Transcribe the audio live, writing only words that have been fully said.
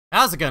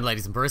How's it going,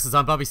 ladies and baristas?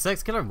 I'm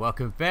Bobby6Killer and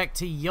welcome back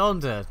to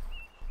Yonder.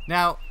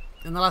 Now,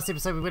 in the last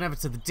episode we went over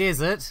to the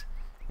desert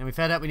and we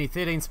found out we need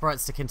 13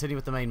 sprites to continue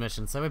with the main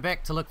mission, so we're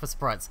back to look for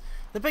sprites.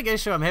 The big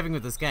issue I'm having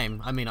with this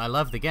game, I mean I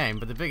love the game,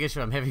 but the big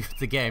issue I'm having with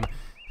the game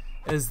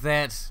is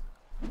that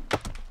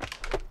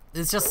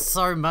there's just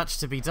so much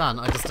to be done,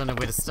 I just don't know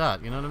where to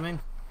start, you know what I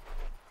mean?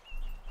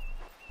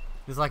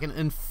 There's like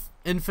an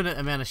infinite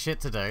amount of shit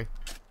to do.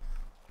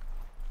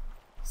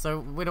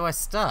 So where do I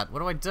start? What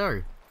do I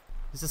do?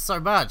 There's just so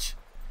much.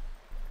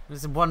 I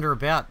just wander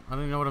about. I don't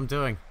even know what I'm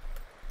doing.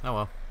 Oh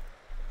well.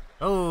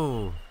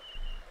 Oh.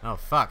 Oh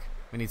fuck.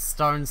 We need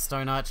stone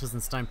arches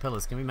and stone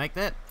pillars. Can we make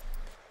that?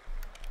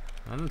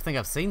 I don't think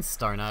I've seen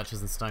stone arches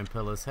and stone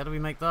pillars. How do we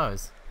make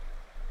those?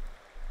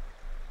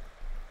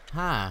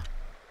 Huh.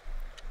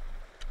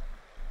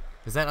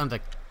 Is that under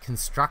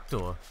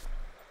Constructor?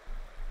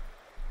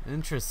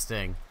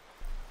 Interesting.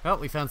 Oh,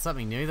 we found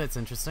something new. That's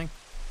interesting.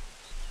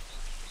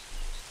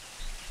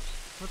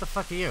 What the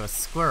fuck are you? A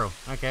squirrel.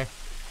 Okay.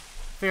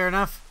 Fair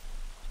enough.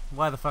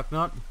 Why the fuck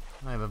not?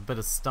 I have a bit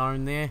of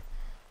stone there.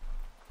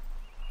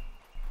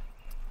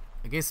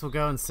 I guess we'll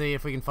go and see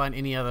if we can find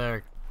any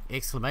other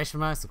exclamation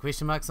marks or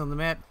question marks on the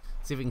map.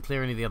 See if we can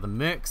clear any of the other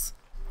mercs.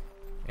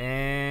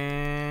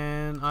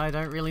 And I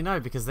don't really know,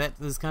 because that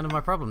is kind of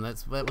my problem.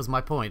 That was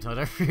my point. I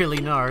don't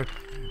really know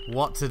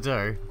what to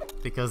do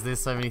because there's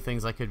so many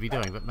things I could be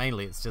doing, but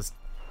mainly it's just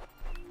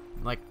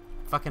like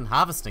fucking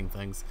harvesting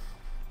things.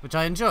 Which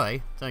I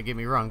enjoy, don't get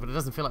me wrong, but it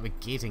doesn't feel like we're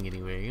getting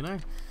anywhere, you know?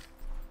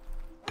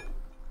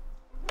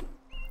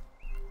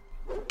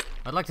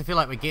 I'd like to feel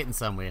like we're getting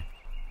somewhere.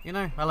 You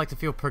know, I like to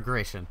feel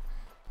progression.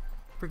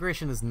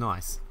 Progression is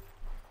nice.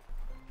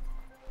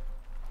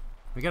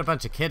 We got a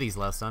bunch of kitties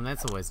last time,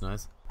 that's always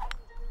nice.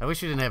 I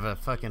wish we didn't have a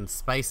fucking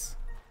space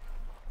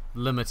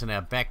limit in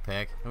our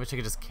backpack. I wish I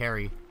could just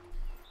carry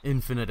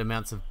infinite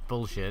amounts of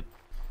bullshit.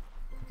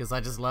 Because I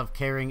just love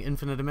carrying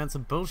infinite amounts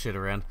of bullshit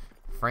around,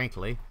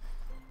 frankly.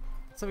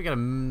 So we got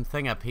a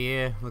thing up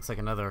here. Looks like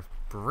another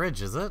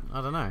bridge, is it? I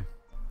don't know.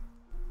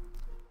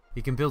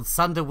 You can build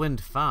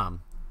Sunderwind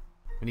Farm.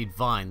 We need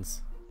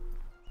vines.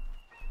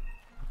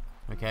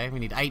 Okay, we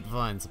need 8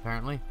 vines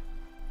apparently.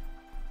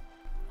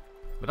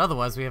 But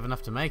otherwise we have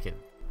enough to make it.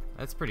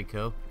 That's pretty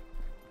cool.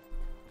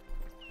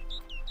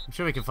 I'm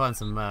sure we can find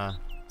some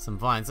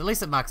vines. At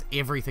least it marks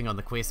everything on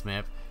the quest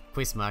map.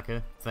 Quest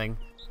marker thing.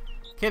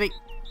 Kitty!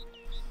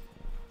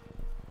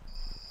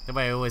 That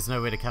way I always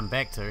know where to come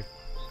back to.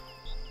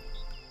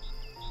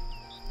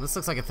 This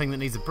looks like a thing that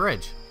needs a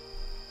bridge.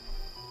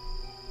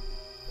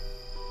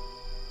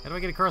 How do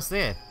I get across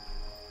there?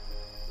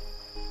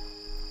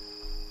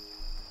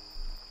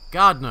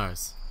 God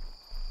knows.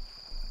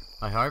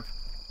 I hope.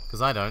 Because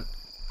I don't.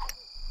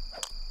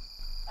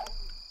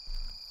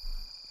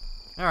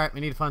 Alright,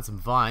 we need to find some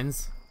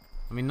vines.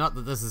 I mean, not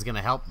that this is going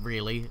to help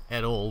really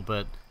at all,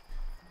 but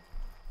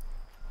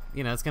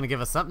you know, it's going to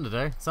give us something to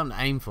do. Something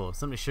to aim for.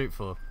 Something to shoot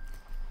for.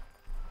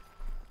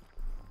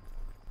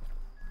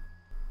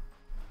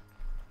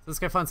 Let's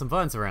go find some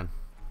vines around.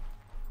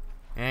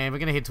 And we're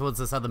going to head towards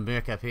this other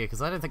merc up here, because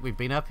I don't think we've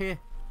been up here.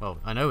 Well,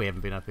 I know we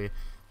haven't been up here,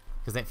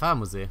 because that farm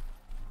was there.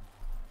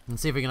 And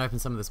see if we can open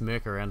some of this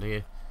merc around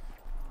here.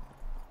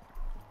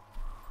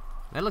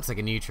 That looks like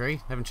a new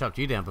tree. Haven't chopped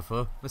you down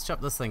before. Let's chop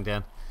this thing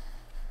down.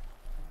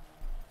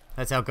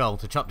 That's our goal,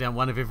 to chop down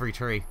one of every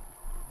tree.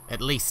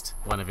 At least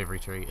one of every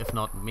tree, if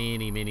not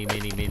many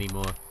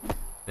more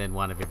than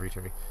one of every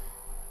tree.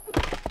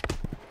 Do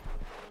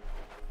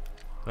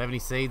I have any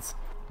seeds?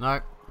 No.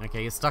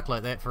 Okay, you're stuck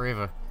like that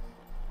forever.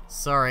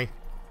 Sorry. You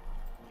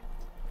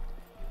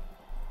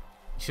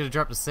should have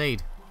dropped a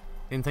seed.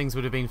 Then things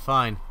would have been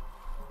fine.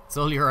 It's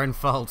all your own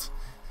fault.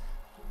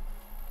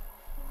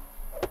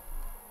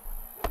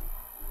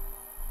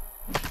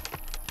 I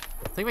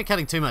think we're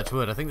cutting too much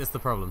wood. I think that's the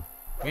problem.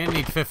 We only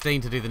need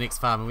 15 to do the next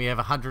farm, and we have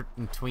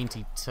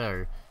 122.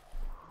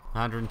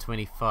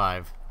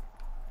 125.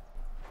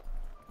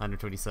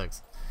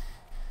 126.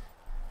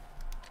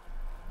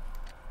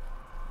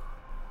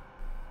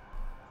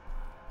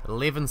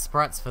 $11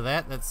 sprites for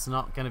that. That's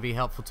not going to be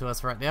helpful to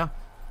us right now.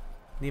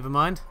 Never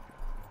mind.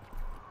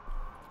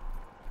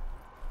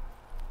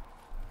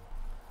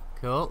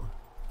 Cool.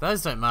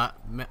 Those don't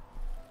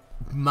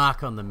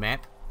mark on the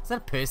map. Is that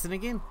a person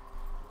again?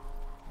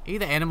 Are you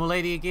the animal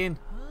lady again?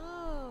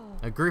 Oh.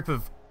 A group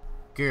of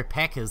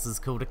Gurpackers is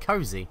called a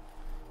cozy.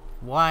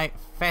 Why?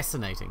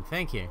 Fascinating.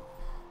 Thank you.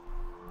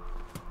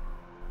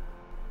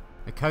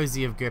 A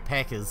cozy of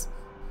Gurpackers.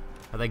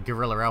 Are they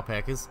gorilla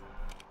alpacas?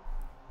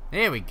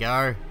 There we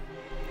go.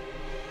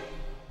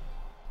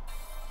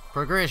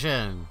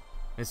 Progression.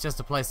 It's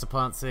just a place to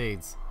plant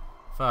seeds.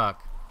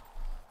 Fuck.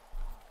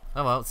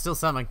 Oh well, it's still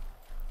something.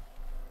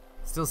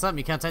 Still something.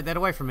 You can't take that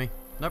away from me.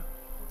 Nope.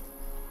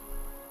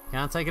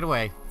 Can't take it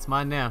away. It's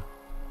mine now.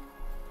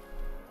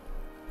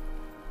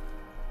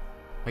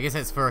 I guess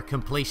that's for a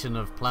completion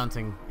of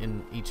planting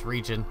in each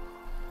region.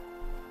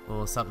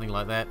 Or something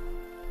like that.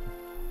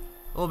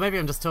 Or maybe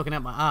I'm just talking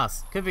out my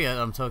ass. Could be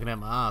I'm talking out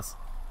my ass.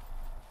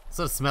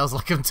 Sort of smells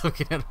like I'm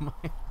talking out of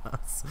my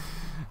ass.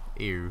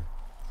 Ew.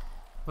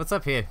 What's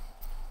up here?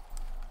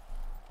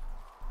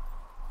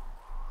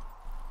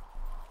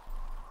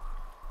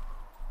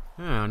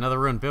 Oh, another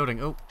ruined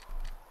building. Oh.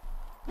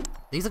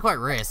 These are quite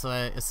rare, so I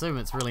assume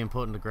it's really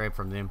important to grab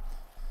from them.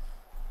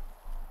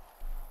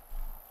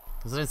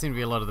 Because there don't seem to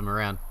be a lot of them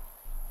around.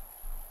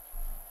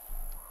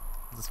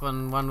 Is this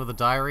one with a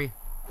diary?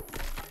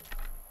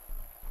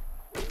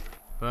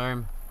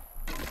 Boom.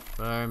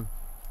 Boom.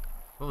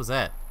 What was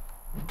that?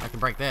 I can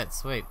break that,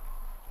 sweet.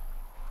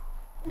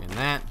 And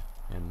that,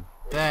 and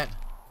that,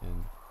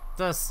 and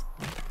this.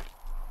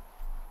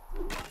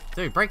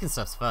 Dude, breaking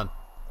stuff's fun.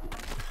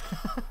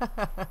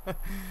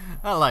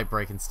 I like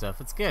breaking stuff,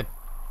 it's good.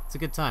 It's a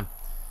good time.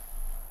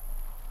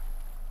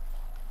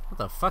 What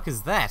the fuck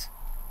is that?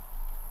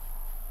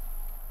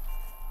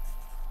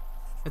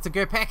 It's a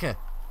Go-Packer!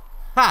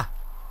 Ha!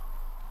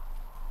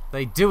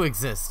 They do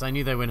exist, I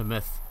knew they weren't a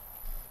myth.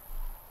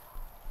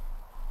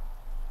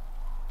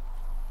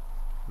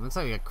 Looks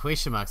like we got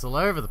question marks all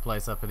over the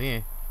place up in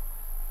here.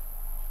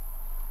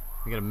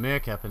 We got a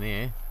Merc up in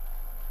here.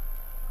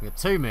 We got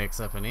 2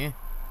 Mercs up in here.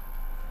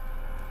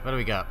 What do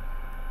we got?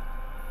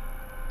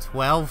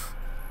 12.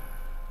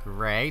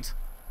 Great.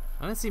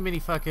 I don't see many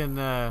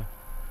fucking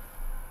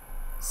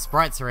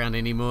sprites around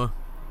anymore.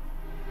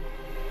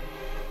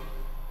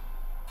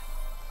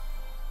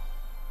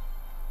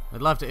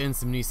 I'd love to earn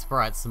some new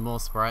sprites, some more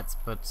sprites,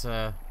 but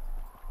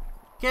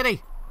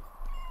kitty!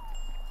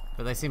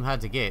 But they seem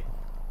hard to get.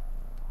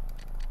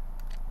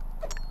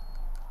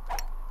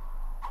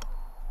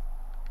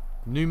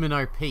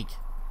 Numino Peak.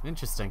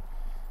 Interesting.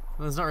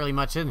 Well, there's not really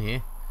much in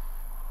here.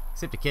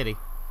 Except a kitty.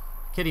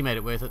 Kitty made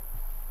it worth it.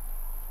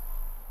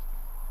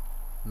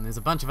 And there's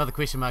a bunch of other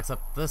question marks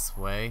up this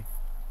way.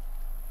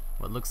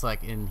 What looks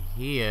like in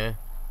here.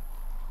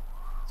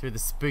 Through the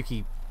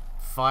spooky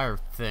fire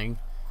thing.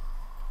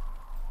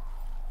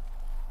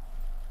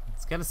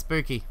 It's kind of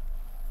spooky.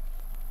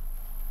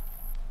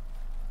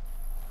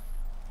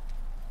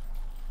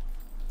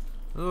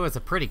 Ooh, it's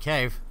a pretty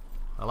cave.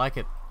 I like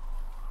it.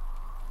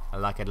 I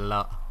like it a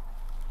lot.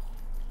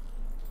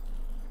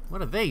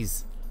 What are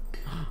these?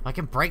 I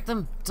can break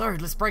them?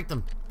 Dude, let's break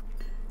them.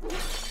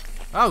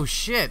 Oh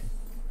shit.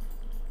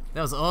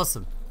 That was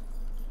awesome.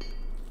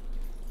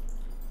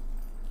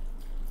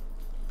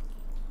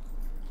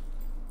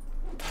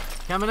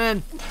 Coming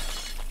in.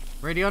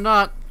 Ready or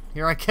not,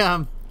 here I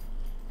come.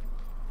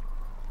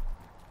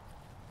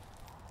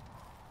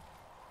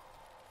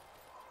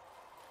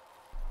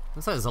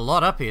 Looks like there's a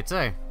lot up here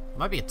too.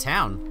 Might be a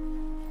town.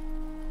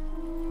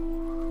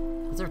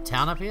 Is there a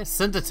town up here?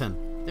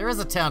 Cinderton. There is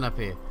a town up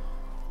here.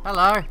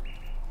 Hello.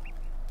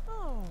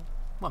 Oh.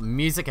 What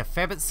music are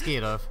Fabbits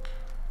scared of?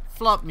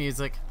 Flop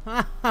music.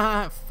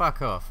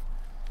 Fuck off.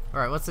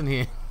 Alright, what's in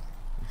here?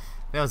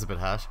 That was a bit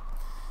harsh.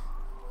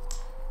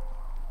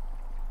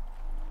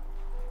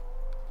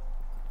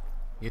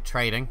 You're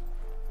trading.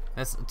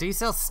 Do you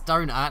sell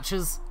stone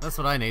arches? That's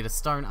what I need, a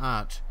stone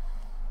arch.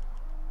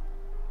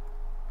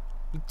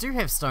 You do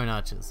have stone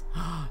arches.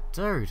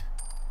 Dude.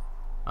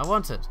 I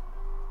want it.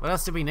 What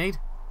else do we need?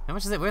 How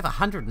much is that worth?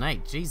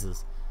 108.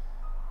 Jesus.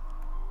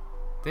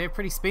 They're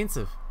pretty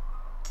expensive.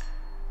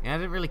 Yeah, I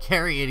didn't really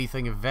carry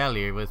anything of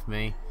value with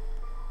me.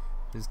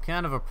 It's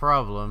kind of a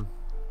problem.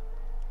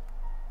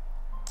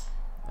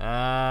 What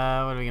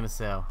are we gonna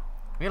sell?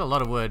 We got a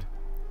lot of wood.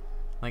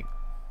 Like,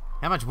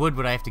 how much wood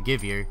would I have to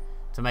give you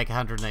to make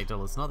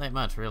 $108? Not that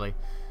much, really.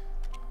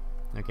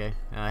 Okay.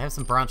 I have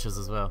some branches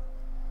as well.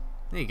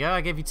 There you go.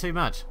 I gave you too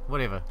much.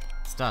 Whatever.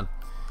 It's done.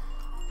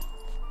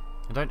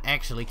 I don't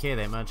actually care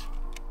that much.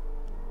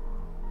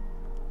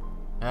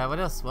 What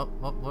else?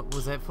 What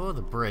was that for?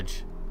 The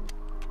bridge.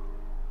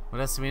 What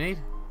else do we need?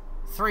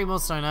 3 more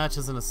stone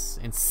arches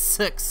and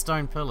 6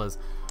 stone pillars.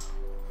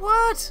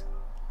 What?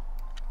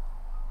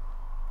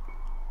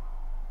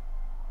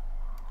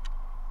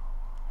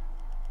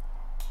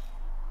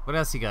 What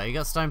else you got? You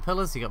got stone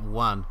pillars? You got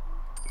 1.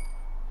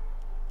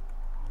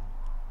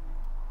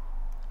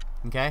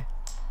 Okay.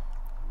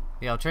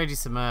 Yeah, I'll trade you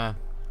some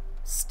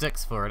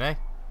sticks for it, eh?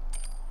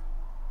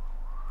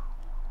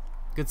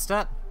 Good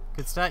start.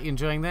 Good start. You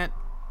enjoying that?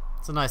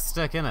 It's a nice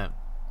stick, isn't it?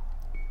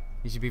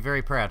 You should be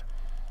very proud.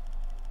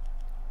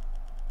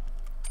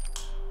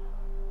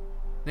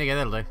 There you go,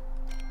 that'll do.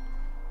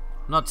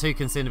 Not too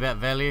concerned about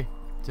value,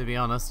 to be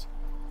honest.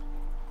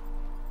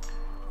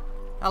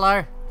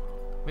 Hello.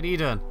 What are you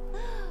doing?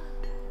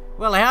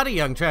 Well, howdy,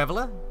 young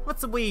traveller.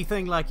 What's a wee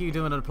thing like you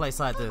doing in a place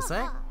like this,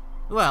 eh?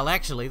 Well,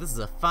 actually, this is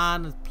a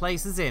fine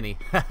place as any.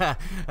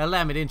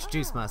 Allow me to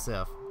introduce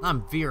myself.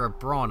 I'm Vera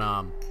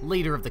Bronarm,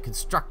 leader of the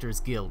Constructors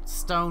Guild.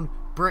 Stone,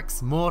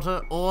 bricks,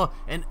 mortar, ore,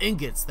 and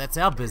ingots, that's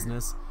our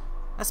business.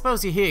 I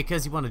suppose you're here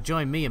because you want to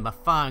join me and my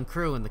fine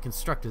crew in the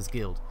Constructors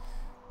Guild.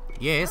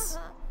 Yes.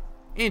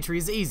 Entry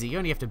is easy, you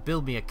only have to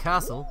build me a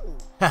castle.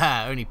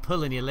 Haha, only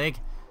pulling your leg.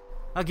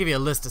 I'll give you a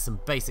list of some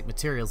basic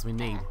materials we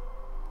need.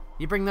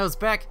 You bring those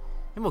back,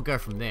 and we'll go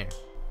from there.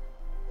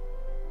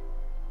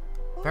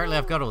 Apparently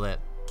I've got all that.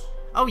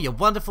 Oh, you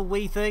wonderful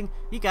wee thing,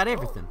 you got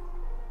everything.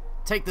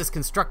 Take this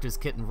constructor's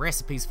kit and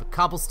recipes for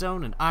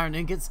cobblestone and iron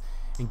ingots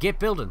and get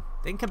building,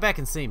 then come back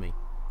and see me.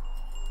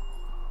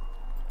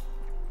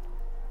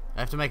 I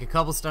have to make a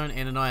cobblestone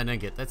and an iron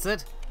ingot. That's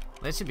it?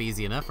 That should be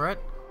easy enough, right?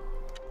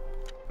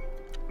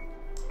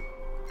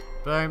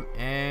 Boom,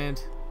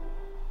 and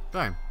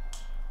boom.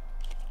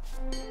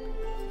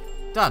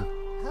 Done.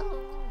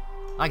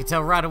 I can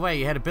tell right away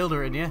you had a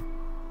builder in you.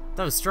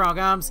 Those strong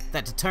arms,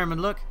 that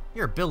determined look,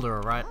 you're a builder,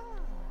 alright.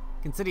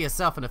 Consider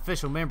yourself an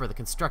official member of the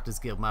Constructors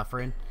Guild, my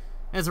friend.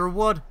 As a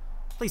reward,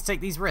 please take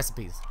these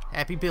recipes.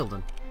 Happy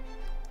building.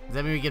 Does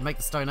that mean we can make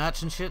the stone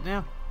arch and shit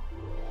now?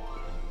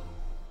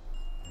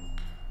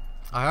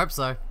 I hope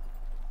so.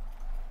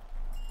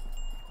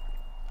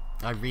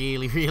 I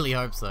really, really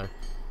hope so.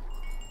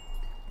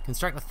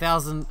 Construct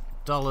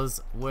 $1,000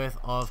 worth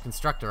of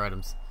constructor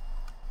items.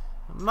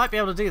 Might be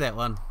able to do that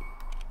one.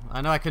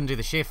 I know I couldn't do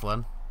the chef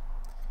one.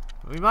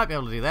 But we might be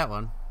able to do that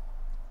one.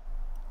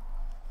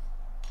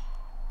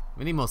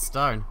 We need more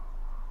stone.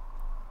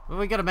 Well,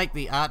 we gotta make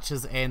the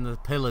arches and the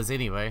pillars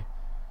anyway.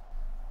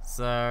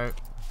 So,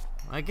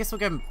 I guess we'll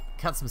go and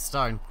cut some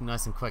stone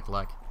nice and quick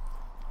like.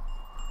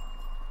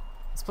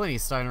 There's plenty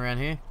of stone around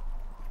here.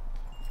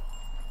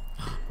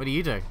 What do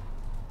you do?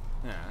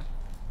 Yeah.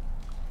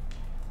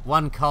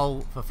 1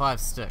 coal for 5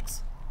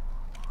 sticks.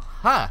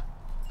 Huh.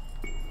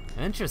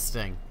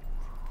 Interesting.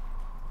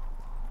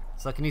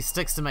 So I can use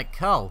sticks to make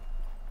coal.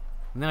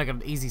 And then I got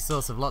an easy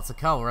source of lots of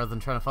coal rather than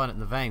trying to find it in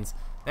the veins.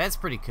 That's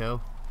pretty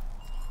cool.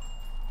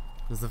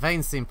 Because the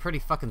veins seem pretty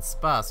fucking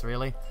sparse,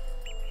 really.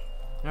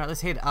 Alright,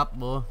 let's head up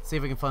more. See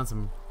if we can find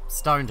some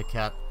stone to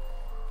cut.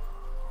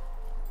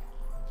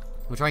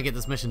 We'll try and get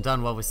this mission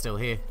done while we're still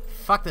here.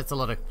 Fuck, that's a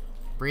lot of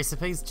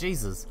recipes.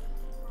 Jesus.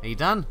 Are you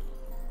done?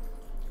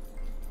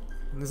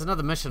 There's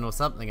another mission or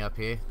something up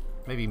here.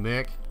 Maybe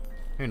Merc.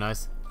 Who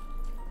knows?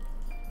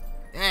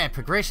 Yeah,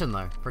 progression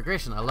though.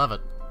 Progression, I love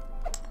it.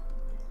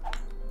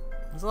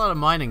 There's a lot of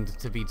mining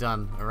to be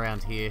done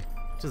around here,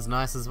 which is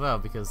nice as well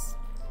because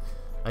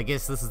I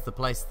guess this is the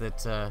place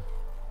that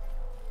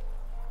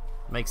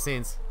makes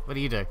sense. What do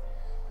you do?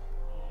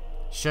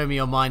 Show me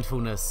your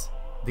mindfulness.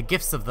 The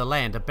gifts of the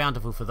land are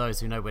bountiful for those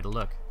who know where to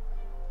look.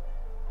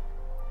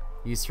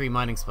 Use 3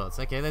 mining spots.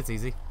 Okay, that's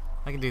easy.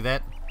 I can do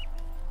that.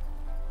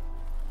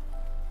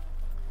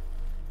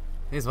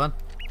 Here's one.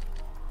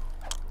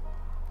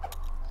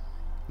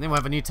 And then we'll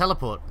have a new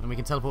teleport, and we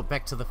can teleport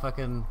back to the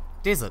fucking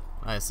desert,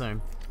 I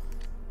assume.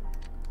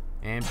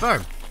 And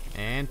boom!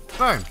 And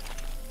boom!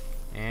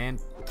 And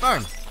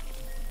boom!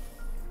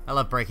 I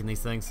love breaking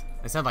these things.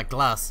 They sound like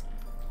glass.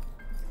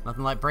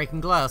 Nothing like breaking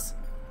glass.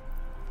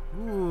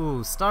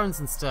 Ooh, stones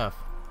and stuff.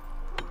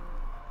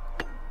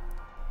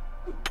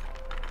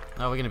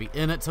 Oh, we're gonna be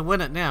in it to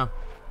win it now.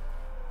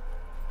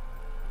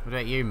 What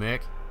about you,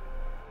 Merc?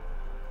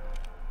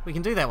 We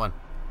can do that one.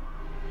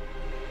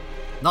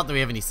 Not that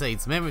we have any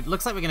seeds. Man, it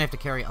looks like we're gonna have to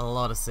carry a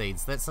lot of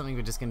seeds. That's something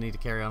we're just gonna need to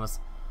carry on us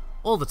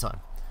all the time.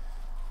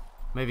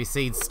 Maybe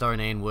seeds, stone,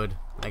 and wood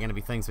are gonna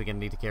be things we're gonna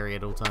need to carry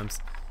at all times.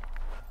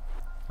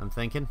 I'm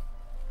thinking.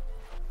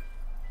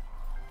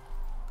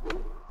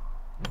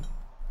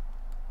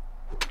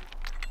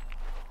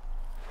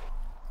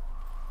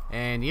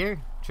 And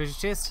you, treasure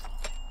chest?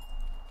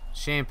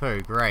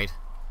 Shampoo, great.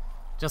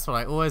 Just what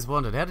I always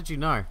wanted. How did you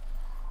know?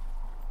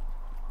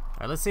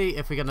 Alright, let's see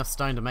if we got enough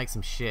stone to make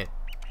some shit.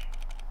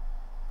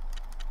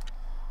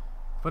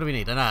 What do we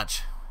need? An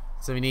arch.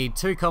 So we need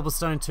 2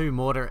 cobblestone, 2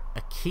 mortar,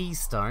 a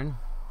keystone,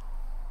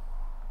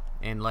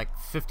 and like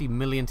 50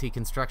 million T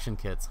construction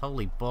kits.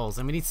 Holy balls.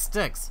 And we need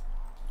sticks.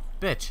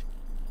 Bitch.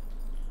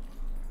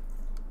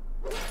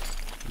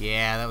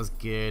 Yeah, that was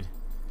good.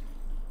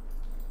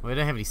 We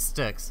don't have any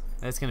sticks.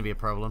 That's going to be a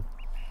problem.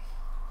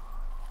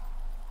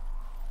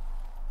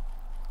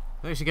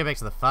 I think we should go back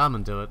to the farm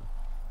and do it.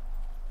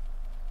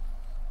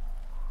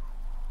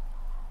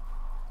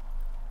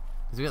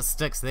 Because we got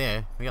sticks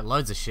there. We got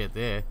loads of shit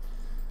there.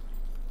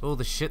 All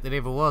the shit that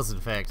ever was, in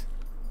fact.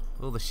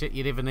 All the shit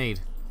you'd ever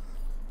need.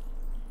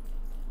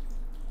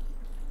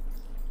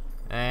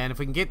 And if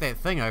we can get that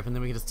thing open,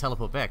 then we can just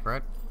teleport back,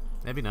 right?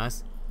 That'd be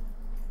nice.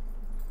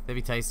 That'd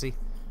be tasty.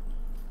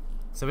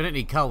 So we don't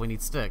need coal, we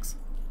need sticks.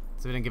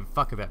 So we don't give a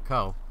fuck about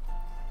coal.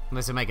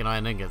 Unless we're making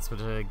iron ingots,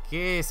 which I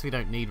guess we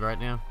don't need right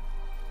now.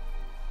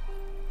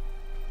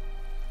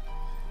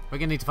 We're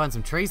gonna need to find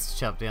some trees to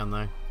chop down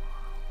though.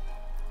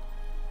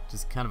 Which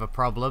is kind of a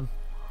problem,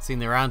 seeing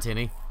there aren't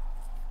any.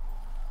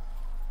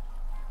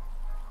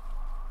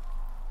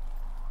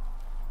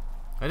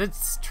 I did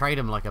trade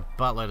him like a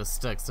buttload of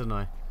sticks, didn't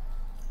I?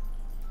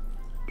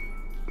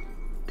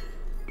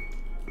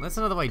 That's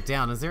another way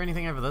down. Is there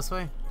anything over this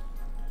way?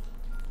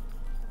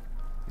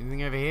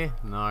 Anything over here?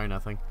 No,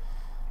 nothing.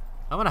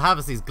 I want to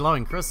harvest these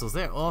glowing crystals.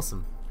 They're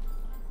awesome.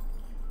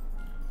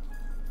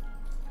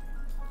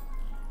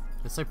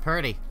 They're so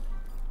pretty.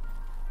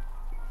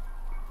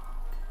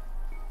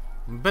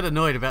 I'm a bit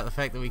annoyed about the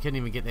fact that we couldn't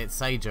even get that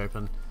sage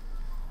open.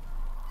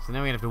 So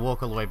now we're going to have to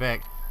walk all the way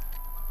back.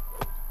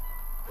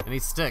 I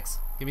need sticks.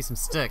 Give me some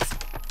sticks.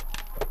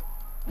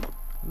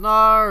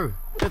 No!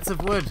 Bits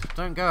of wood.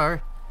 Don't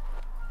go.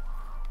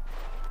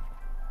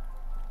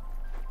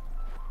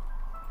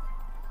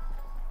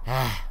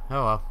 Ah,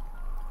 oh well.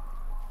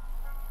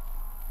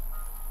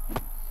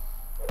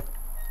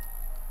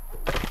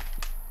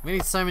 We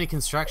need so many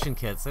construction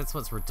kits. That's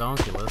what's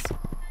ridiculous.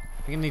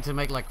 We're gonna need to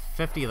make like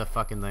 50 of the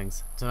fucking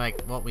things to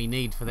make what we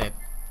need for that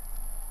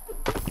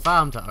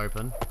farm to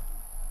open.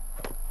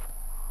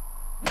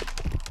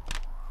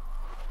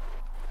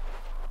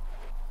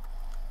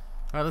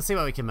 Alright, let's see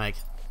what we can make.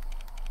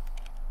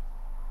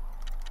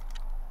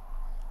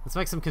 Let's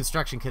make some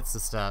construction kits to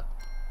start.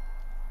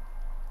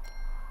 Do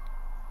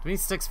we need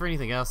sticks for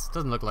anything else?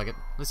 Doesn't look like it.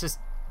 Let's just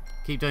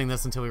keep doing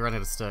this until we run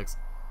out of sticks.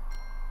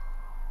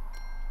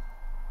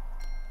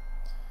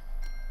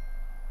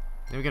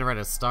 Then we're gonna run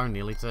out of stone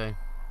nearly too.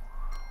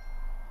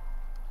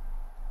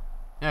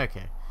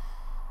 Okay.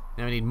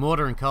 Now we need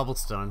mortar and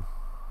cobblestone.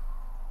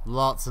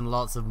 Lots and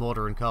lots of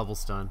mortar and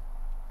cobblestone.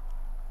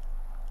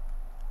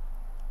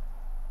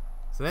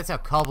 So that's our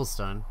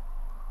cobblestone.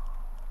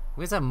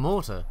 Where's our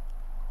mortar?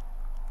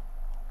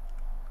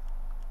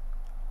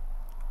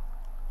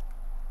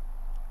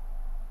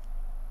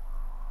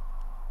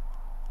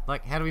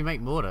 Like, how do we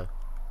make mortar?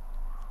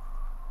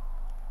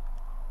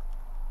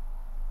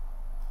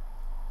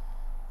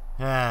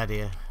 Ah,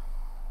 dear.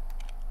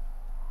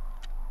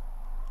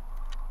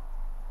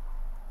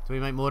 Do we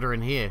make mortar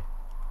in here?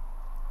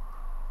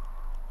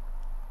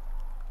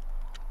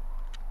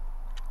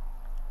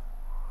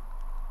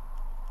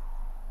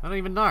 I don't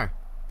even know.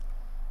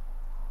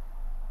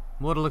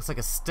 Mortar looks like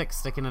a stick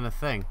sticking in a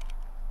thing.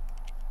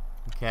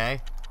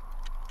 Okay.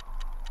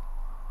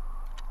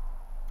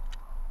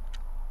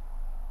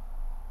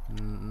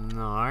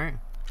 No.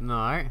 No.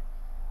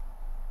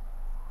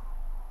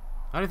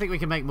 I don't think we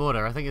can make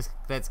mortar. I think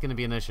that's going to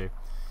be an issue.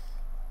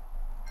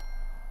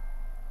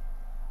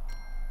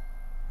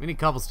 We need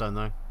cobblestone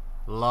though.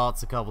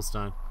 Lots of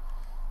cobblestone.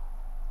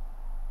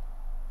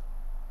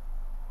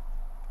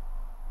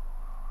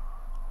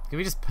 Can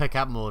we just pick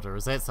up mortar?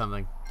 Is that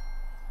something?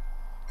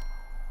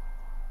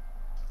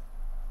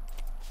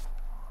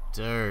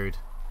 Dude.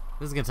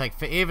 This is going to take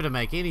forever to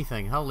make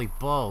anything. Holy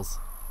balls.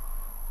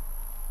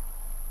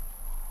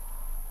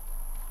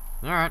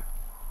 Alright.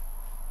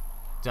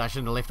 I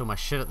shouldn't have left all my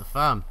shit at the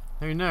farm.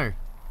 Who knew?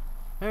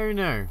 Who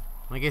knew?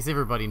 I guess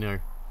everybody knew.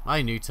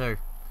 I knew too.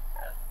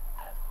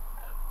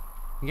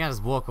 You can't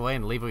just walk away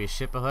and leave all your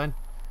shit behind.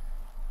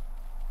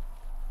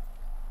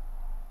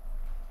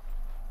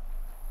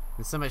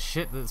 There's so much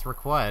shit that's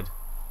required.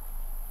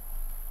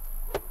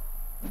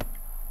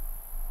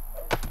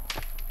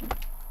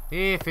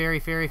 Yeah, fairy,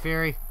 fairy,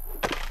 fairy.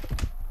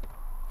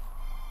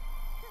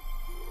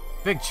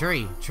 Big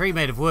tree. Tree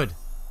made of wood.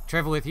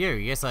 Travel with you.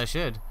 Yes, I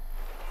should.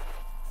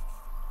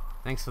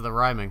 Thanks for the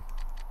rhyming.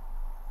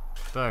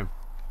 Boom.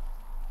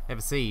 Have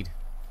a seed.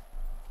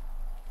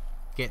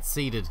 Get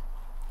seeded.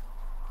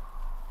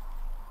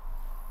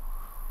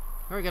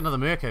 Oh, we got another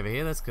merc over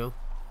here. That's cool.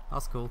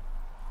 That's cool.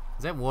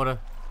 Is that water?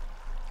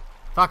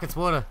 Fuck, it's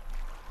water.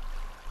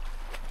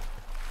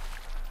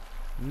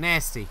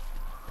 Nasty.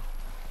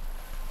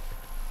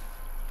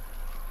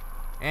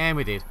 And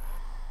we did.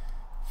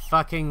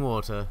 Fucking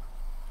water.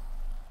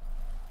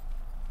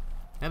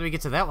 How do we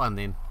get to that one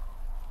then?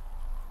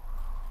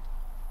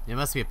 There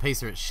must be a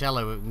piece where it's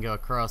shallow where we can go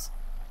across.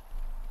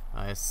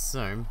 I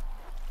assume.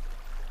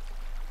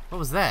 What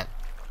was that?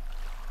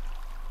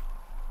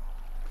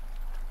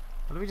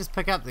 What did we just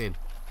pick up then?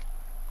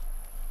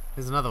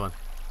 There's another one.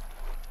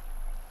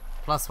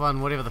 +1,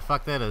 whatever the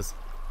fuck that is.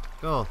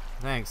 Cool,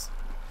 thanks.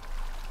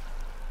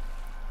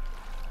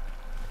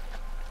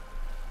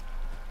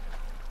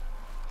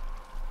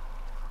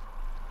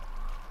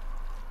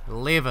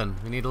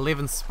 We need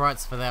 11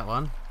 sprites for that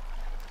one.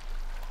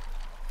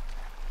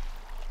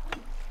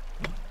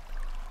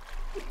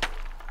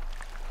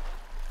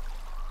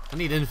 I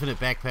need infinite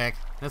backpack.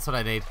 That's what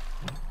I need.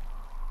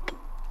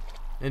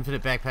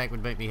 Infinite backpack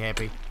would make me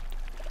happy.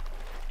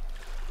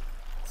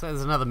 So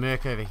there's another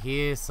merc over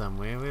here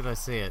somewhere. Where did I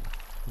see it?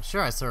 I'm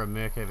sure I saw a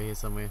merc over here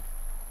somewhere.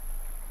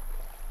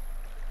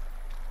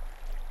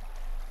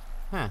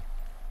 Huh.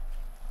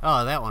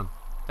 Oh, that one.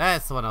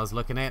 That's the one I was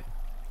looking at.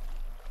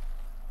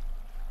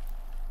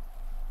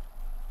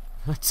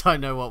 I don't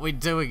know what we're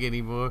doing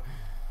anymore.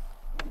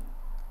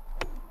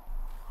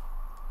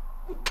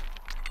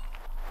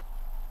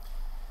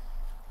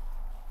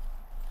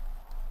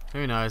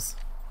 Who knows?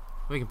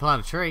 We can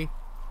plant a tree.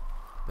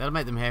 That'll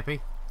make them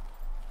happy.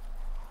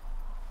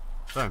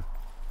 Boom.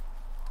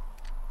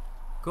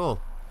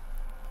 Cool.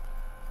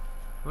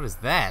 What is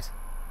that?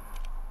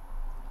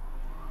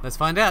 Let's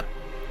find out.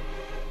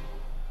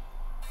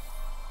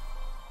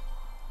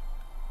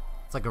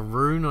 It's like a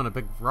rune on a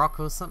big rock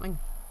or something.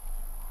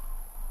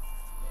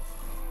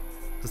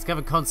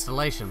 Discovered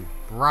constellation.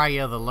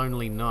 Briar the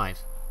Lonely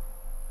Night.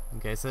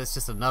 Okay, so it's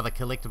just another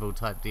collectible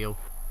type deal.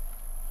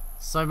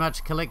 So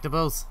much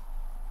collectibles.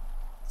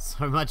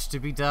 So much to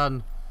be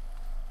done.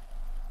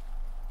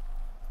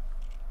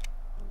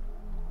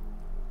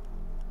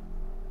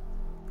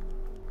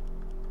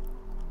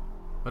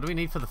 What do we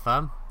need for the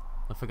farm?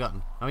 I've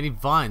forgotten. Oh, we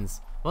need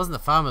vines. It wasn't the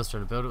farm I was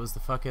trying to build, it was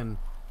the fucking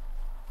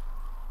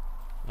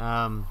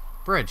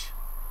bridge.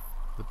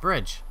 The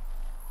bridge.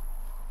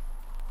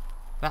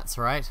 That's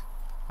right.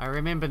 I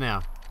remember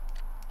now.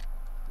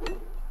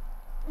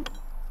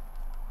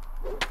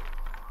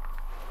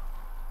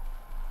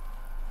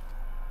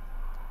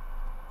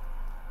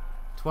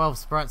 12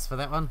 sprites for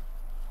that one.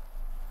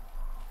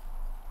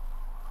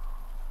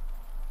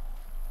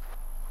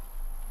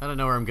 I don't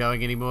know where I'm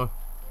going anymore.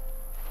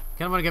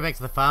 Kind of want to go back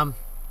to the farm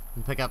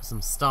and pick up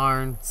some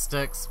stone,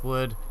 sticks,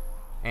 wood,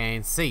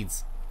 and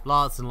seeds.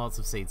 Lots and lots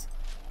of seeds.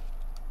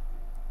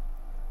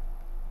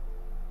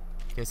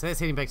 Okay, so that's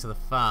heading back to the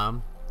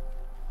farm.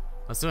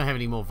 I still don't have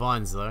any more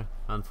vines though,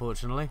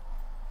 unfortunately.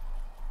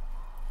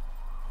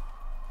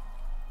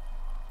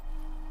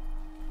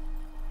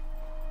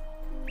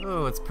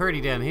 Oh, it's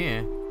pretty down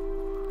here.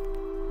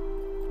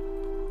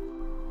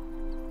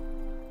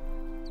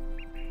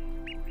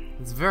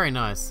 It's very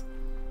nice.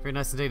 Very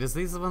nice indeed. Is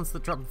these the ones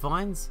that drop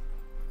vines?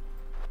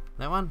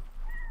 That one?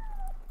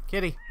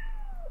 Kitty.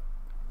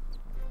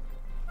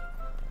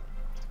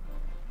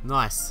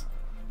 Nice.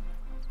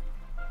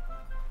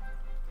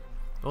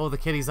 All the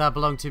kitties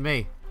belong to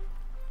me.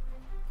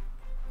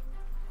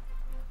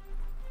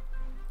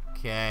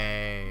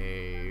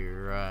 Okay,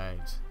 right.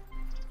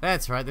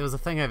 That's right, there was a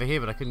thing over here,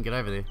 but I couldn't get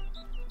over there.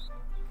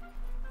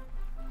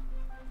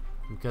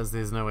 Because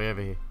there's no way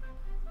over here.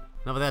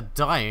 Not without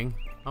dying.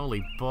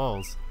 Holy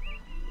balls.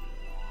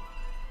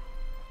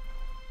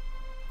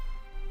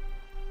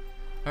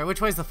 Alright, which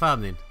way's the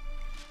farm then?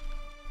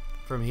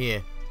 From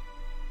here.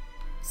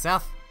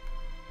 South?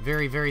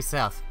 Very, very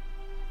south.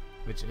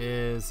 Which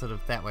is sort of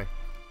that way.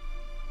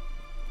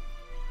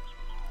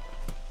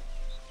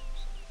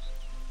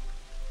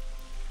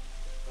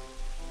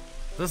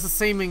 This is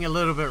seeming a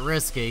little bit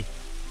risky.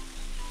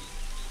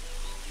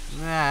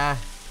 Nah.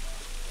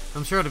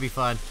 I'm sure it'll be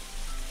fine.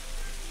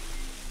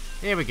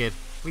 Yeah, we're good.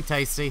 We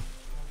tasty.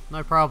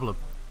 No problem.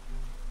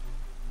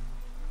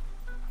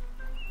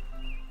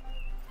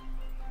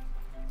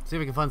 See if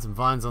we can find some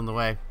vines on the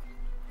way.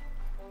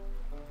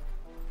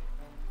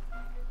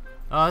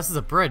 Oh, this is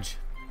a bridge.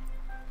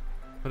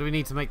 What do we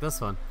need to make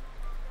this one?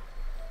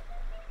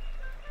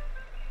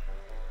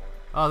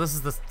 Oh, this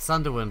is the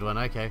Sunderwind one.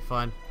 Okay,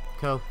 fine.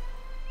 Cool.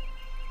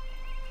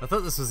 I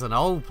thought this was an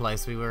old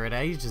place we were at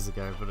ages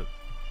ago, but I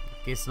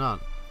guess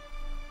not.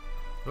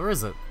 Or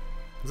is it?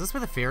 Is this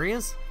where the ferry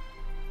is?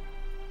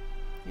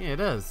 Yeah,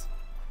 it is.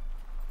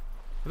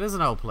 It is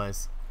an old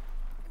place.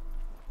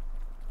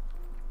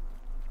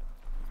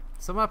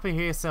 Someone up in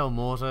here sell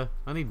mortar.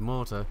 I need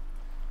mortar.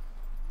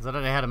 Because I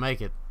don't know how to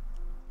make it.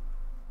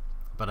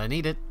 But I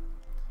need it.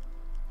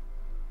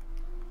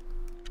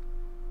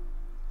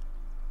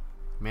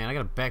 Man, I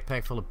got a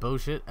backpack full of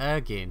bullshit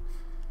again.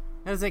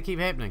 How does that keep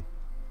happening?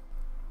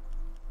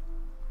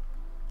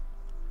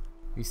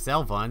 You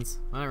sell vines?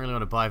 I don't really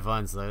want to buy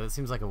vines though. That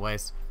seems like a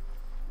waste.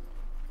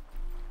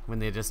 When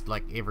they're just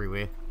like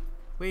everywhere.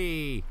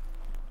 Whee!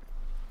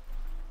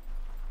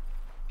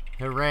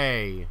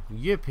 Hooray!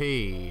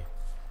 Yippee!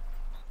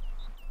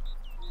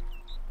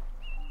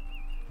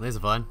 There's a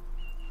vine.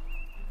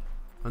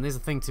 And there's a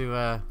thing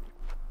to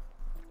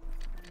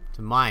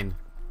mine.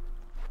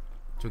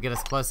 Which will get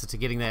us closer to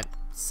getting that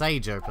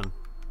sage open.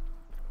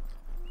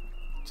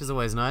 Which is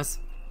always nice.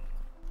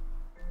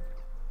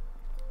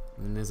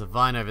 And there's a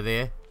vine over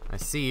there. I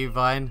see you,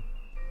 vine.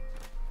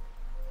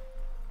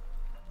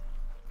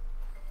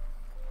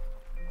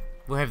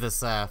 We'll have this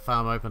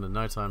farm open in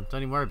no time.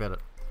 Don't even worry about it.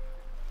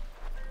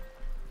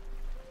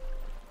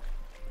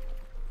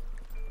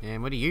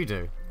 And what do?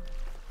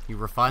 You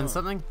refine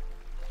something?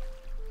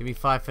 Give me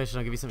 5 fish and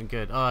I'll give you something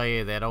good. Oh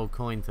yeah, that old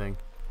coin thing.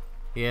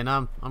 Yeah,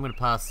 no, I'm gonna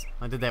pass.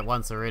 I did that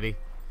once already.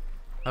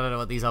 I don't know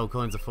what these old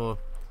coins are for.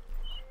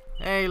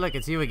 Hey, look,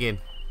 it's you again.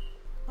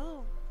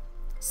 Oh.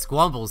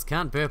 Squambles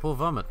can't burp or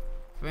vomit.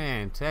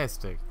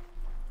 Fantastic.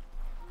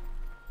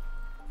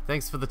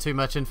 Thanks for the too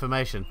much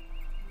information.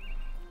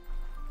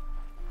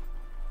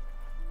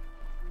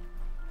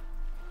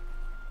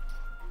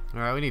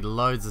 Alright, we need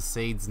loads of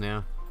seeds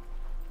now.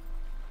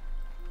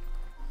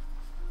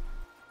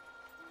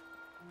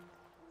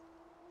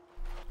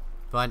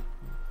 Fine.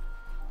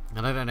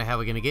 And I don't know how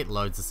we're going to get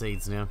loads of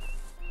seeds now.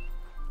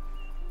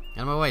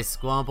 Out of my way,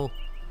 Squamble.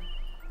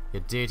 You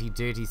dirty,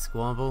 dirty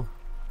Squamble.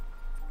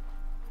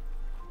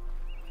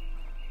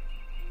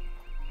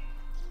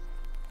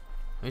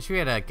 I wish we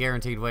had a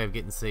guaranteed way of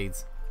getting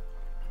seeds.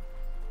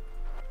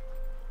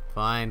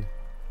 Fine.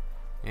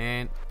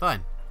 And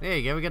fine. There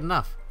you go, we got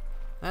enough.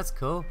 That's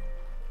cool.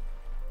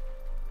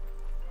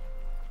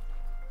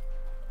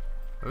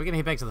 We're going to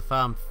head back to the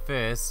farm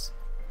first.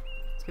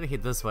 Let's going to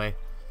head this way.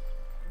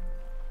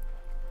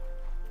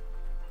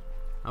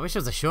 I wish there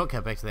was a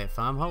shortcut back to that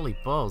farm. Holy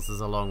balls, this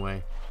is a long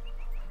way.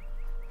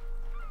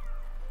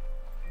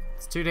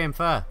 It's too damn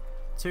far.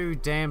 Too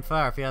damn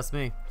far, if you ask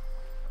me.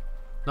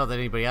 Not that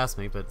anybody asked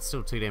me, but it's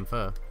still too damn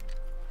far.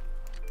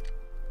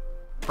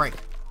 Break.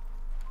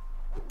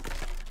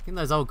 Getting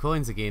those old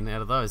coins again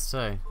out of those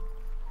too.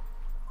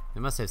 They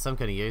must have some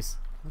kind of use.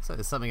 Looks like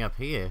there's something up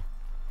here.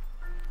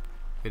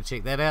 Gotta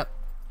check that out.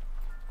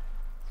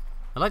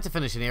 I like to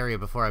finish an area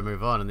before I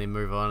move on, and then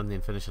move on, and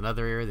then finish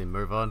another area, then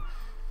move on.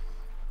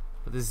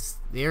 But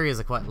the areas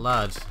are quite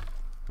large,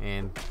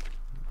 and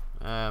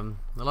a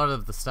lot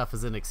of the stuff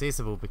is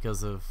inaccessible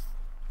because of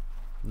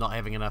not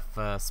having enough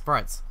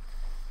sprites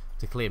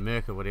to clear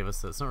Merc or whatever,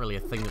 so it's not really a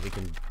thing that we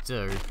can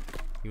do,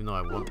 even though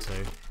I want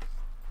to.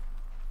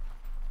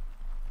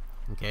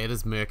 Okay, it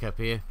is Merc up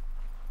here.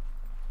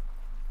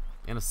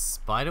 And a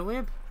spider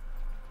web?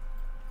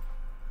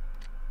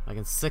 I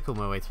can sickle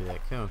my way through that,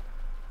 cool.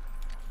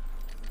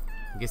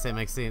 I guess that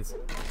makes sense.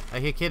 I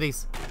hear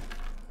kitties.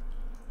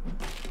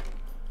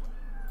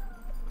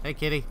 Hey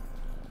kitty.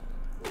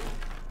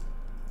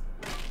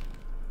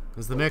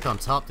 There's the Merc on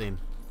top then.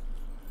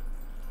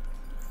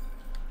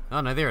 Oh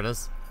no, there it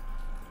is.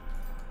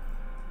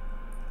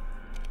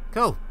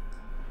 Cool.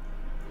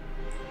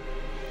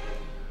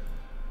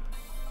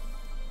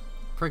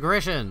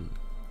 Progression.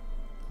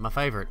 My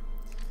favorite.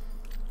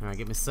 Alright,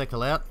 get my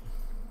sickle out.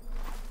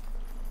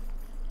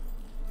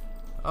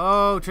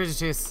 Oh, treasure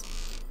chest.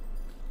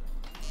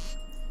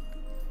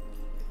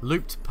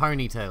 Looped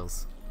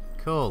ponytails.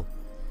 Cool.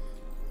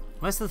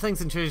 Most of the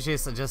things in treasure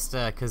chests are just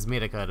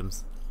cosmetic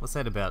items. What's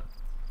that about?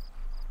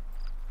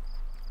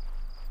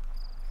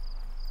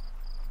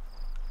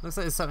 Looks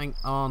like there's something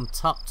on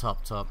top.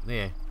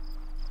 There.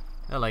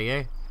 Hello,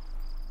 you.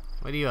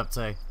 What are you up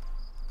to?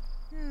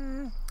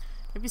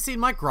 Have you seen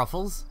my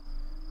Groffles?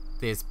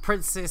 There's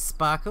Princess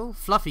Sparkle,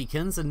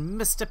 Fluffykins, and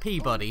Mr.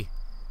 Peabody.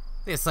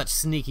 They're such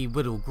sneaky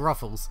little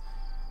Groffles.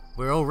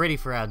 We're all ready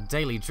for our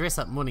daily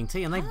dress-up morning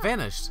tea and they've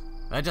vanished.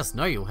 I just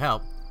know you'll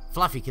help.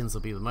 Fluffykins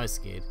will be the most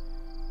scared.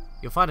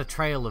 You'll find a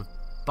trail of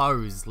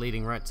bows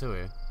leading right to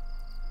her.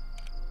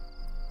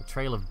 A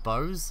trail of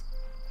bows?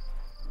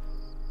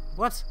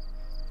 What?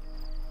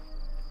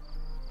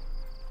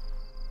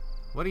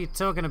 What are you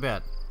talking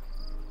about?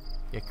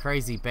 You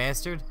crazy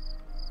bastard.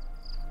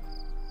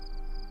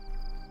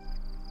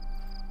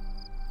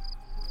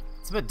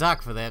 It's a bit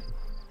dark for that.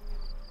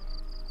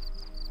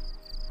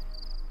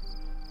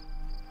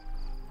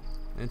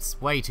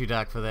 It's way too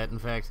dark for that, in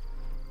fact.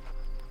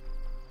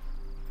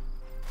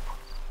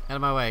 Out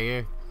of my way,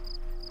 you.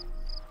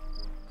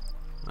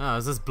 Oh,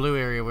 is this blue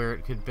area where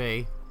it could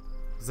be?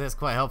 Because that's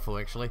quite helpful,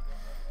 actually.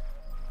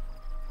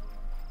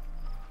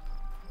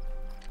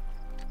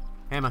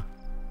 Hammer.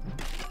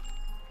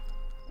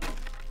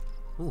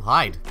 Ooh,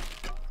 hide.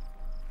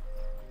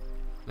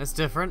 That's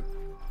different.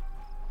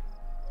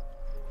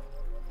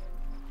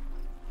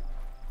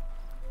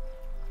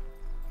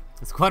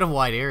 It's quite a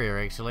wide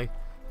area, actually.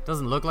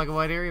 Doesn't look like a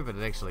wide area, but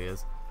it actually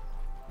is.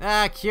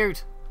 Ah,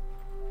 cute.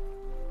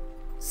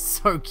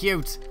 So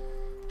cute.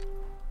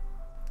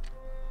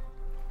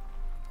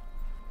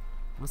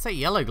 What's that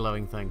yellow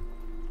glowing thing?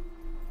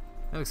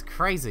 That looks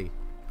crazy.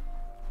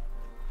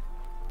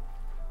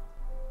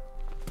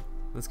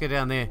 Let's go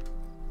down there.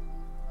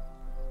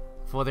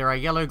 For there are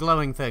yellow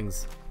glowing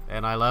things.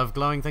 And I love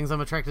glowing things,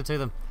 I'm attracted to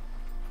them.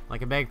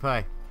 Like a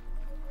magpie.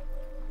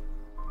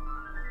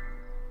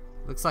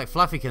 Looks like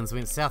Fluffykins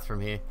went south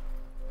from here.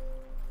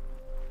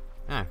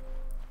 Oh.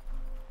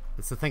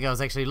 That's the thing I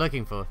was actually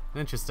looking for.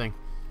 Interesting.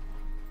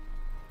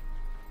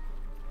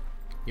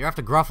 You're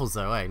after Groffles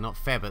though, eh? Not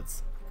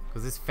Fabbits.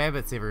 Because there's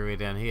Fabbits everywhere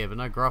down here, but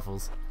no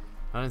Groffles.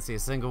 I don't see a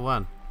single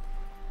one.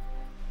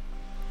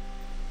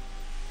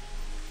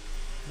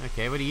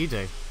 Okay, what do you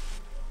do?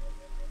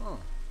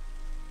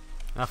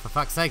 Oh, for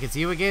fuck's sake, it's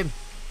you again?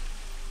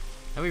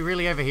 Are we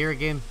really over here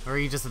again? Or are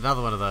you just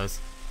another one of those?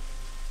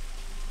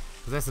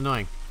 Because that's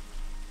annoying.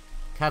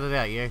 Cut it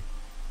out, you.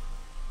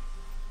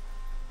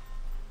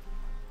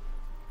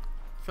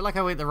 I feel like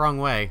I went the wrong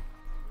way.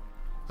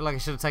 I feel like I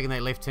should have taken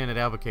that left turn at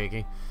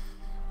Albuquerque.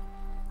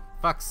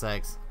 Fuck's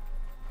sakes.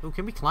 Oh,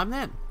 can we climb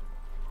that?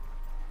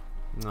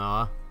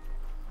 Aw.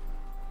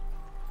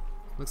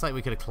 Looks like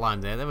we could have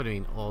climbed that. That would have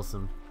been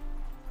awesome.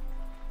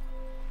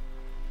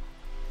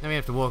 Now we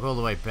have to walk all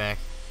the way back.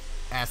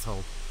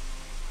 Asshole.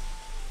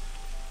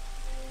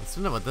 I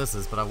still know what this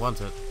is, but I want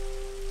it.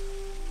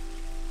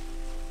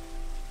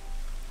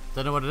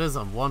 Don't know what it is,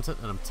 I want it,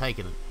 and I'm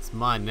taking it. It's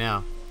mine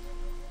now.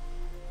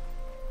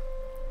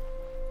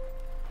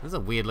 This is a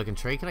weird looking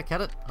tree. Can I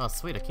cut it? Oh,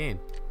 sweet, I can.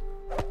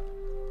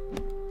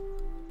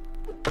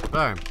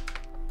 Boom.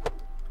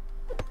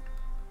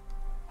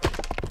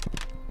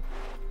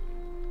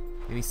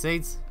 Any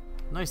seeds?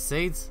 No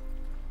seeds.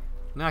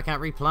 No, I can't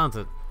replant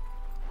it.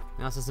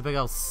 Now it's just a big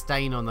old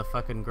stain on the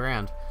fucking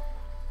ground.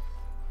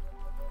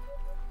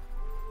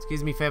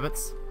 Excuse me,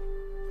 Fabbits.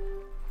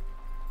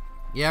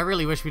 Yeah, I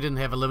really wish we didn't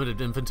have a limited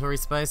inventory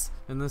space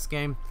in this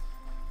game.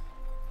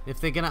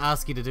 If they're gonna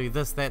ask you to do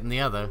this, that, and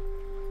the other,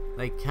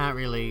 they can't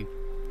really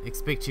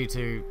expect you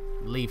to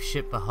leave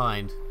shit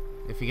behind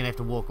if you're gonna have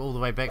to walk all the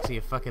way back to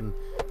your fucking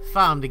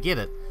farm to get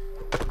it.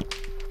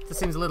 This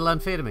seems a little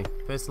unfair to me,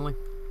 personally.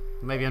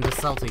 Maybe I'm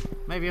just salty.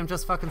 Maybe I'm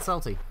just fucking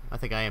salty. I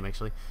think I am,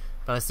 actually.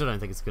 But I still don't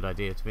think it's a good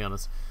idea, to be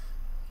honest.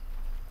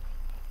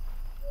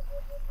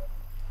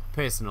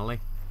 Personally.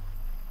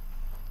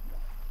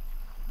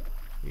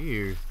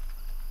 Ew.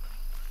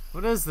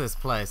 What is this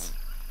place?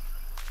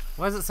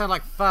 Why does it sound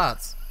like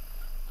farts?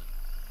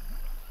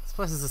 This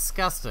place is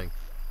disgusting.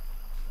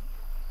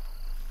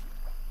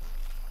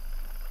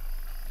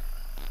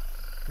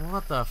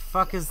 What the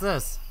fuck is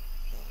this?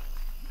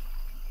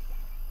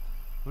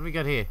 What do we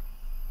got here?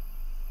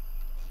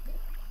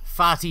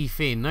 Farty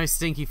fen. No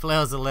stinky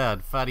flowers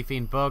allowed. Farty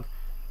fen bog.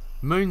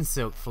 Moon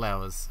silk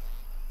flowers.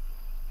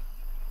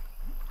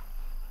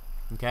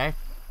 Okay.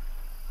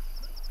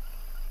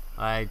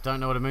 I don't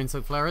know what a moon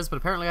silk flower is, but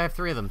apparently I have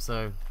 3 of them,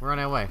 so we're on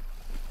our way.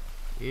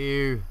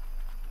 Ew.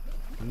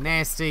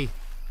 Nasty.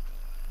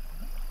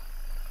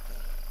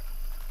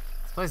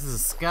 This place is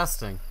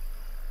disgusting.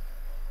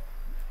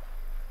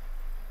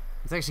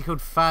 It's actually called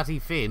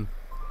Farty fen.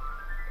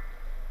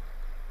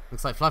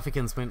 Looks like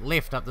Fluffykins went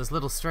left up this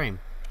little stream.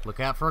 Look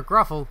out for a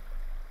gruffle.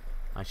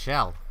 I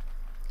shall.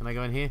 Can I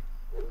go in here?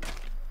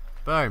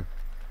 Boom.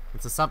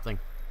 It's a something.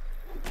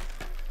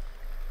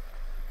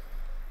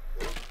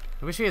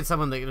 I wish we had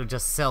someone that could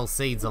just sell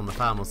seeds on the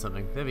farm or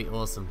something. That'd be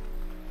awesome.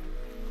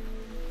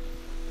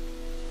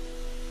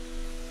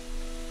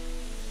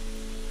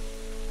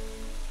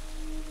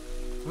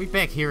 Are we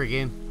back here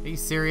again? Are you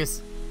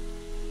serious?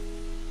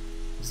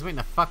 Just went in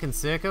a fucking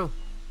circle?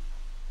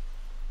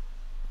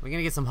 We're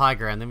gonna get some high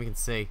ground, then we can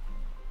see.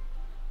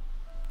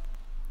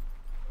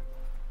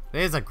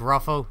 There's a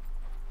gruffle.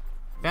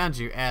 Found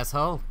you,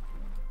 asshole.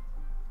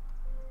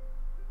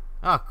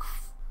 Oh,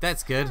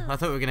 that's good. I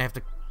thought we were gonna have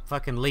to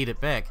fucking lead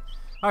it back.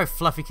 Oh,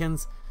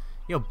 Fluffykins,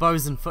 your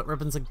bows and foot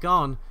ribbons are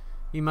gone.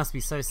 You must be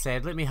so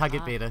sad. Let me hug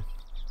it better.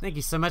 Thank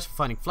you so much for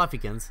finding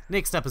Fluffykins.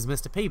 Next up is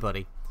Mr.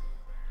 Peabody.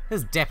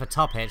 His dapper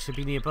top hat should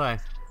be nearby.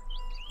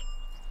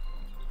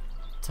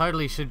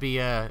 Totally should be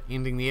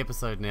ending the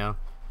episode now.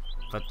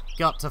 But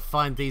got to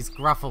find these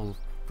gruffles.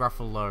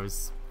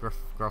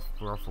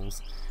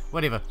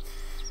 Whatever.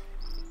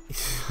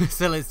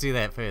 So let's do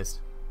that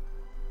first.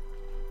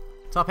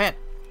 Top hat.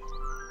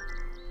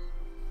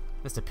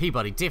 Mr.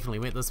 Peabody definitely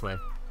went this way.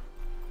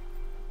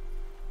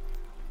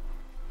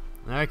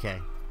 Okay.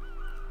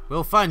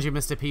 We'll find you,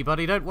 Mr.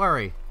 Peabody, don't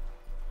worry.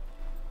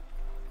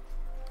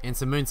 And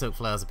some moon silk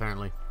flowers,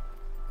 apparently.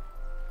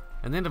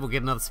 And then we'll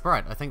get another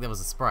sprite. I think that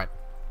was a sprite.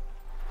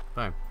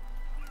 Boom.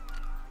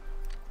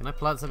 Can I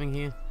plant something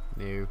here?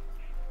 No.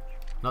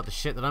 Not the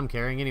shit that I'm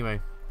carrying, anyway.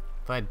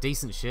 If I had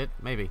decent shit,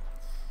 maybe.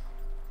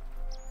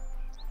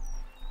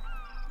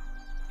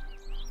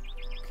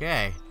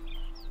 Okay.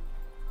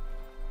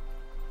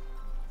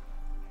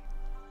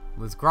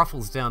 There's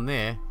gruffles down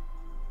there.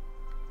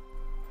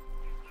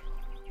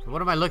 But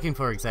what am I looking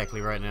for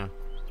exactly right now?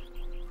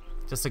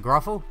 Just a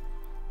gruffle?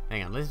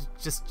 Hang on, let's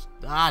just...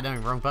 Ah, no,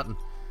 wrong button.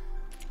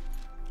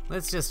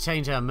 Let's just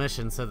change our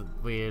mission so that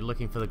we're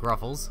looking for the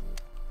gruffles.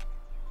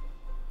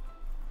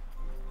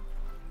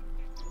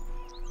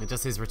 It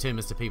just says return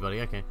Mr. Peabody,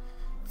 okay.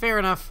 Fair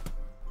enough.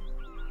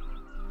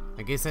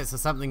 I guess that's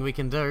something we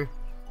can do.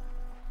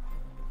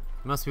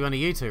 Must be one of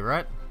you two,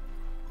 right?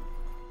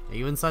 Are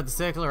you inside the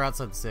circle or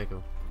outside the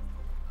circle?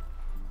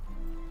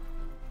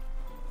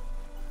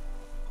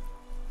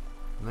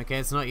 Okay,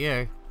 it's not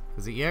you.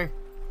 Is it you?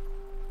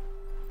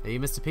 Are you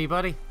Mr.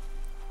 Peabody?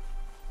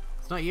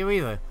 It's not you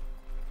either.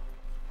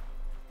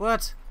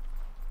 What?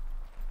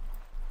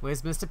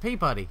 Where's Mr.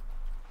 Peabody?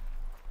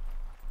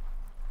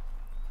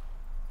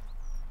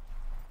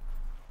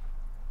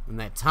 In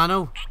that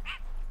tunnel?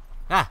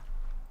 Ah!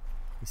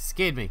 You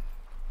scared me.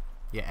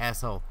 You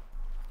asshole.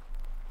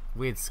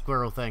 Weird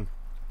squirrel thing.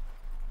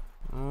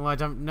 Oh, I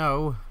don't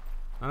know.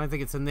 I don't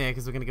think it's in there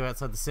because we're going to go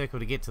outside the circle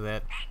to get to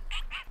that.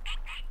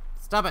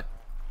 Stop it!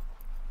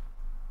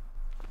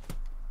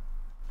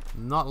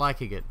 Not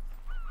liking it.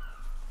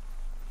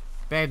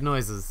 Bad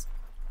noises.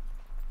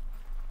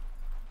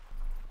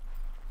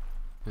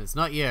 And it's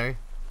not you.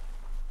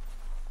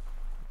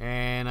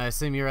 And I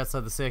assume you're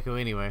outside the circle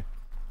anyway.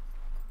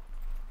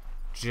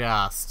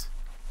 Just.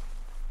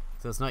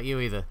 So it's not you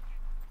either.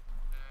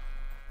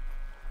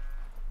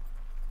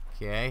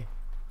 Okay.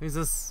 Who's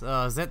this?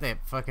 Oh, is that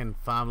fucking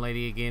farm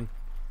lady again?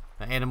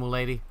 The animal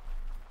lady?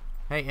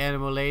 Hey,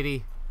 animal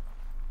lady.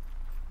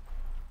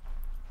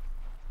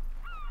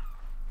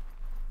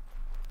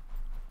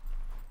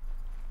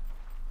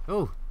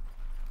 Oh.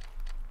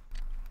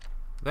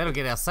 That'll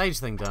get our sage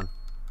thing done.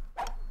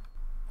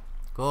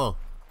 Cool.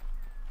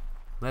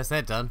 That's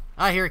that done.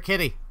 I hear a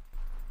kitty.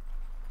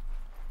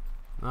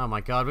 Oh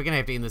my god, we're gonna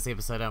have to end this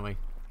episode, aren't we?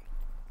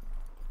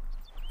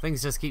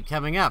 Things just keep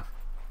coming up.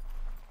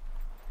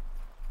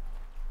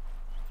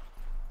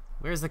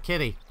 Where's the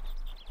kitty?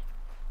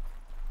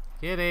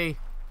 Kitty.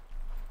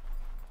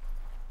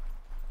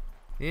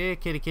 Yeah,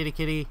 kitty, kitty,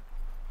 kitty.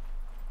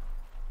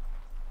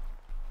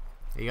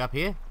 Are you up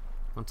here?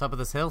 On top of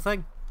this hill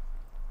thing?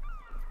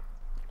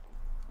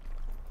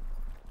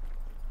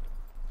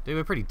 Dude,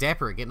 we're pretty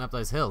dapper at getting up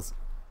those hills.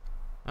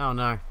 Oh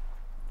no.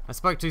 I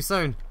spoke too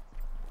soon.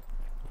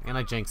 And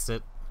I jinxed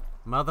it.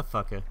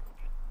 Motherfucker.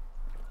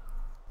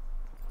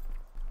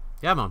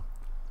 Come on.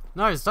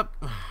 No, stop.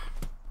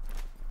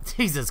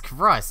 Jesus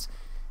Christ.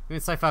 You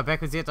went so far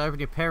backwards you had to open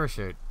your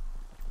parachute.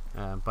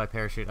 By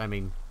parachute, I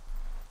mean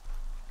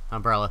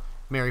umbrella.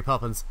 Mary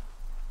Poppins.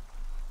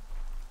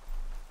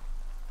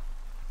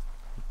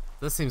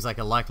 This seems like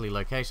a likely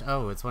location.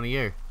 Oh, it's one of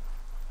you.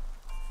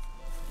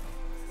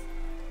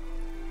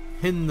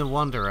 Hin the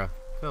Wanderer.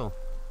 Cool.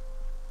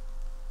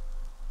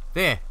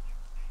 There.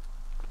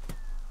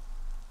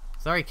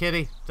 Sorry,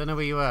 kitty. Don't know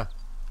where you are.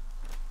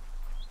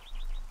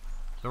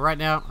 But right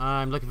now,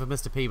 I'm looking for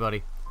Mr.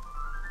 Peabody.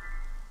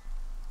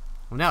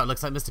 Well, now it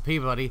looks like Mr.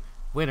 Peabody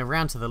went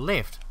around to the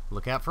left.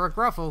 Look out for a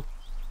gruffle.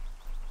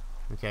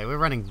 Okay, we're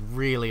running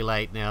really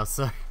late now,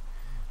 so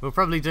we'll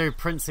probably do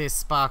Princess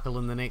Sparkle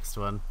in the next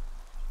one.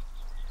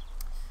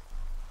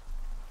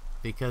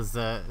 Because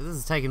this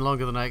is taking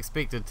longer than I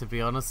expected, to be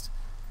honest.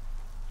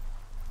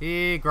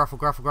 Here, gruffle,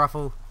 gruffle,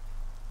 gruffle.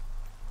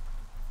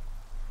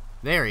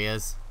 There he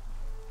is.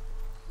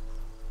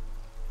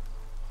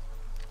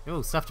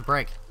 Oh, stuff to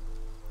break.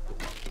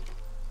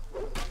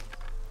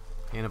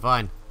 And a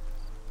vine.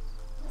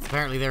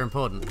 Apparently they're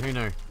important. Who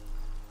knew?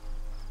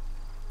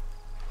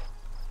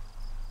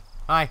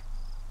 Hi.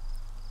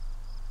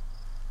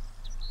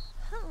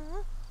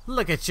 Huh?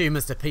 Look at you,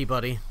 Mr.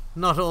 Peabody.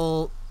 Not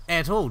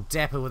at all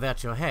dapper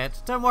without your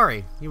hat. Don't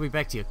worry, you'll be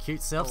back to your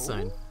cute self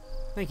soon.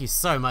 Thank you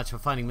so much for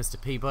finding Mr.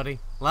 Peabody.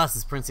 Last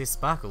is Princess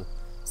Sparkle.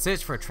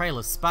 Search for a trail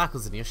of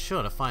sparkles and you're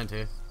sure to find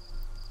her.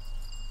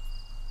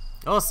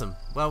 Awesome.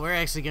 Well, we're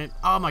actually going...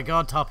 Oh my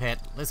god, top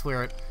hat. Let's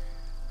wear it.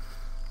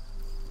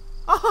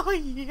 Oh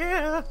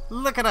yeah!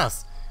 Look at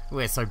us!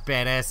 We're so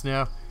badass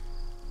now.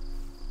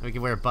 We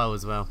can wear a bow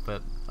as well,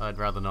 but I'd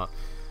rather not.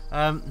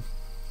 We're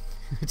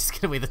just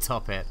gonna wear the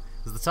top hat.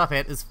 Because the top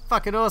hat is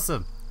fucking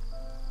awesome!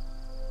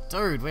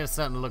 Dude, we're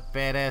starting to look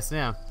badass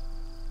now.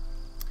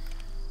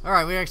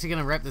 Alright, we're actually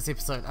gonna wrap this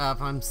episode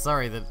up. I'm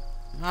sorry that...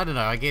 I don't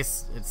know, I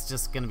guess it's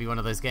just gonna be one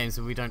of those games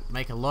where we don't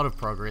make a lot of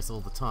progress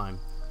all the time.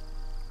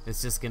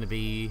 It's just gonna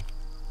be...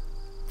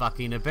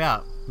 fucking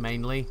about,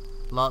 mainly.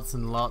 Lots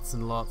and lots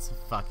and lots of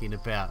fucking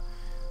about.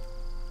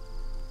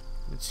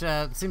 Which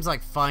seems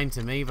like fine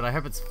to me, but I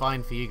hope it's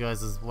fine for you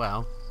guys as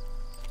well.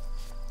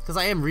 Because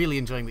I am really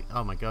enjoying the...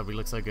 Oh my god, we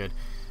look so good.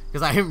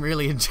 Because I am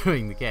really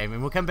enjoying the game,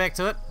 and we'll come back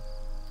to it.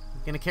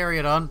 We're going to carry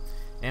it on,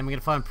 and we're going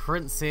to find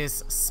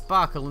Princess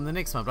Sparkle in the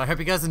next one. But I hope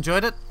you guys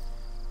enjoyed it.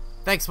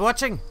 Thanks for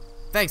watching.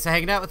 Thanks for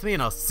hanging out with me,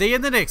 and I'll see you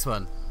in the next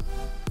one.